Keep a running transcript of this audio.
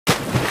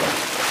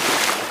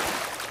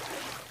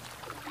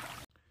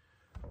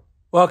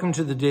Welcome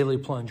to the Daily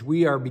Plunge.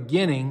 We are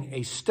beginning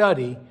a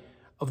study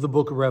of the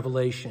book of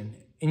Revelation.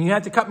 And you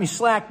have to cut me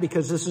slack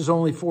because this is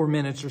only 4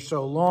 minutes or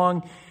so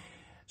long.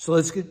 So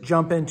let's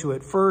jump into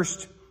it.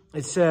 First,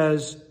 it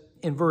says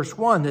in verse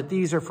 1 that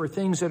these are for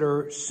things that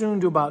are soon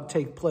to about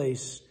take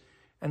place.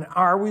 And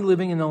are we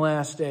living in the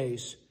last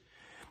days?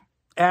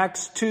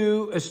 Acts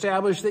 2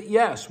 established that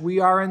yes,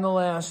 we are in the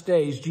last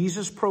days.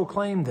 Jesus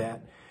proclaimed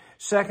that.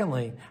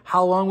 Secondly,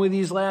 how long will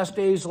these last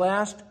days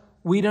last?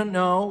 We don't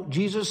know.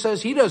 Jesus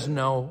says he doesn't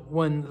know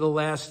when the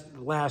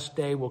last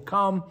day will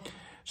come.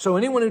 So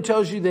anyone who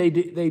tells you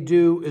they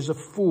do is a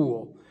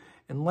fool.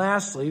 And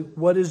lastly,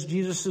 what is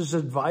Jesus'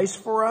 advice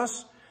for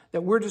us?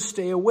 That we're to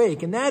stay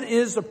awake. And that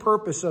is the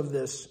purpose of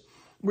this.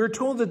 We're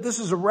told that this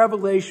is a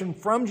revelation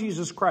from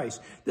Jesus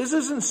Christ. This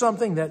isn't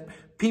something that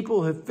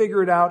people have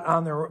figured out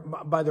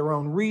by their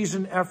own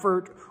reason,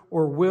 effort,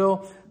 or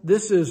will.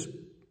 This is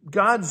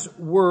God's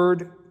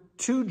word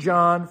to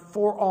John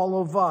for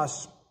all of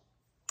us.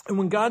 And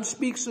when God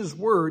speaks his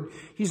word,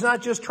 he's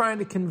not just trying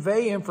to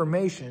convey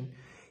information.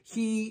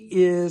 He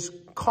is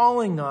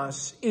calling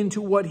us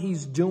into what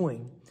he's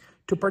doing,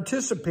 to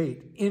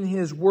participate in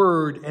his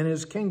word and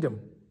his kingdom.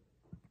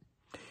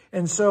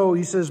 And so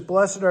he says,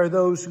 blessed are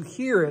those who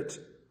hear it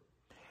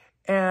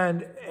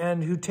and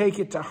who take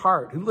it to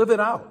heart, who live it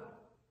out.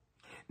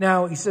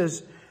 Now, he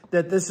says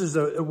that this is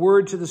a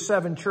word to the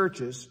 7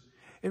 churches.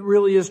 It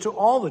really is to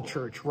all the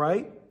church,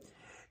 right?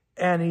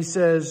 And he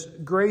says,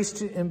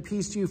 grace and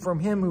peace to you from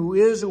him who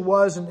is, who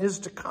was, and is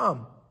to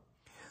come.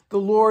 The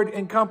Lord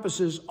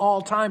encompasses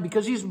all time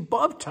because he's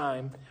above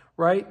time,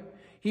 right?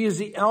 He is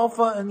the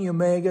Alpha and the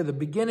Omega, the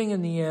beginning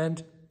and the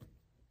end.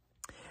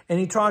 And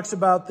he talks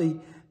about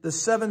the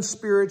 7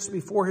 spirits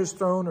before his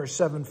throne, or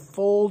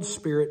 7-fold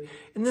spirit.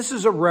 And this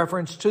is a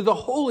reference to the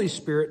Holy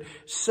Spirit.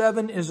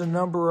 7 is a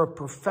number of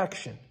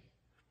perfection.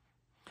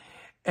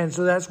 And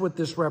so that's what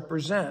this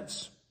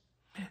represents.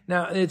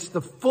 Now, it's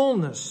the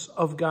fullness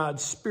of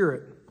God's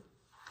Spirit.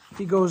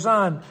 He goes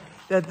on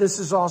that this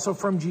is also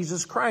from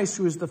Jesus Christ,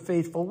 who is the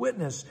faithful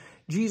witness.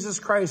 Jesus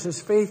Christ has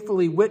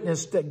faithfully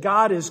witnessed that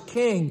God is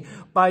king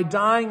by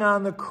dying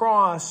on the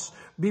cross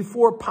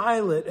before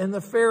Pilate and the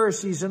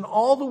Pharisees and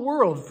all the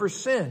world for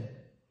sin.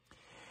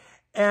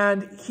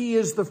 And he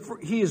has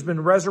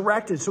been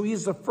resurrected. So he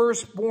is the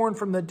firstborn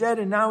from the dead.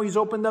 And now he's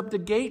opened up the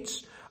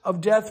gates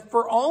of death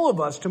for all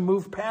of us to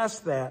move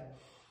past that.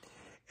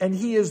 And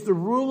he is the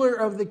ruler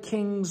of the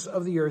kings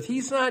of the earth.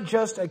 He's not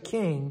just a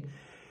king.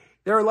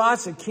 There are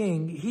lots of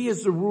kings. He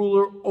is the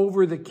ruler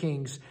over the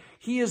kings.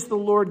 He is the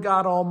Lord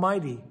God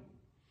Almighty.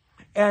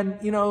 And,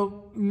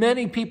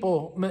 many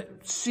people,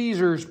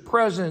 Caesars,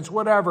 presidents,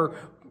 whatever,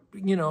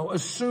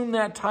 assume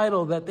that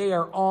title that they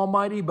are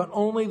almighty, but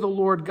only the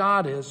Lord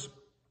God is.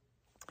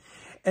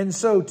 And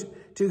so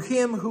to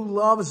him who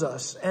loves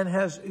us and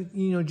has,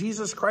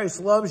 Jesus Christ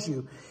loves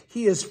you.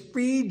 He has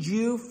freed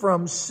you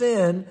from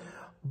sin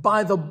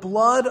by the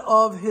blood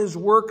of his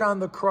work on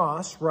the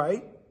cross,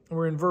 right?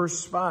 We're in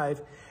verse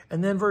 5.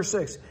 And then verse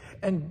 6.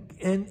 And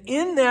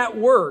in that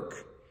work,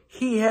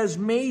 he has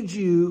made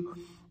you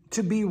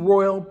to be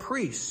royal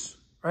priests,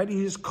 right?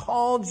 He has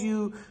called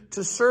you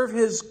to serve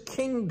his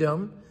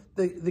kingdom,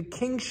 the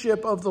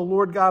kingship of the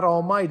Lord God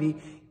Almighty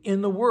in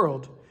the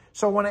world.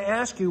 So I want to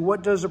ask you,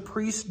 what does a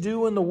priest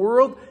do in the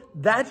world?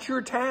 That's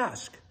your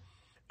task.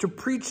 To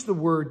preach the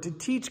word, to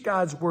teach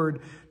God's word,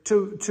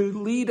 to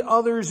lead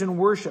others in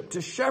worship,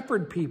 to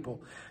shepherd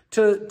people,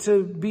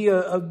 to be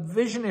a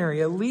visionary,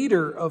 a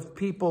leader of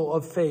people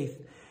of faith,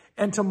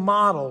 and to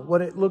model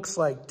what it looks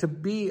like to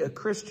be a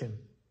Christian.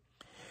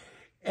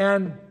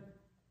 And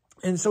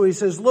so he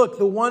says, look,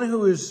 the one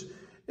who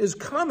is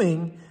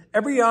coming,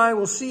 every eye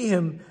will see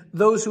him,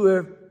 those who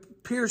have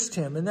pierced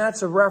him. And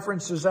that's a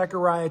reference to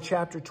Zechariah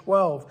chapter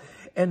 12.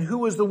 And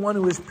who is the one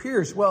who is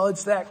pierced? Well,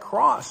 it's that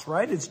cross,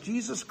 right? It's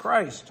Jesus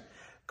Christ.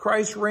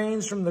 Christ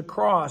reigns from the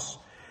cross.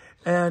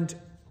 And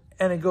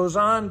it goes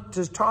on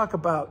to talk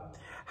about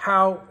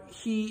how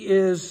he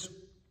is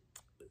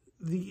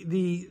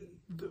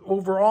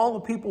over all the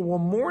people will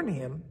mourn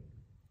him.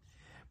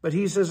 But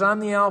he says,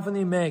 I'm the Alpha and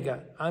the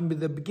Omega. I'm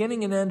the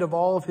beginning and end of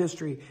all of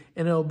history,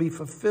 and it'll be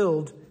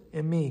fulfilled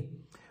in me.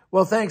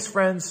 Well, thanks,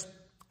 friends.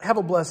 Have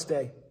a blessed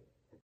day.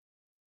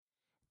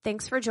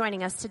 Thanks for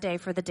joining us today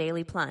for the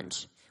Daily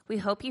Plunge. We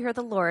hope you hear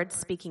the Lord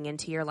speaking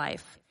into your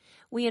life.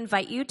 We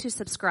invite you to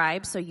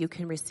subscribe so you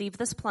can receive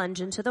this plunge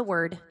into the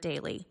Word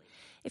daily.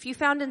 If you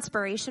found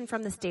inspiration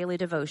from this daily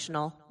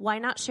devotional, why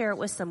not share it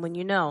with someone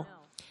you know?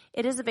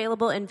 It is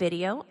available in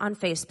video on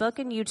Facebook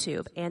and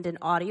YouTube and in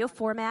audio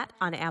format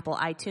on Apple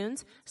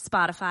iTunes,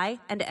 Spotify,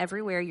 and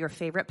everywhere your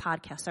favorite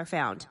podcasts are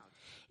found.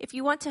 If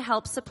you want to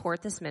help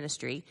support this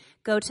ministry,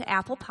 go to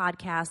Apple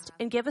Podcast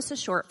and give us a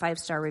short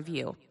 5-star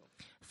review.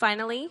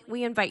 Finally,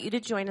 we invite you to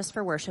join us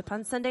for worship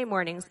on Sunday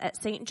mornings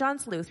at St.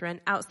 John's Lutheran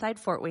outside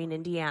Fort Wayne,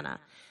 Indiana.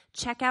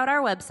 Check out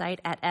our website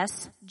at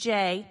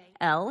sjlt.org.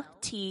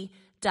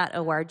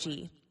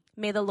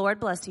 May the Lord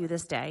bless you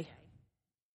this day.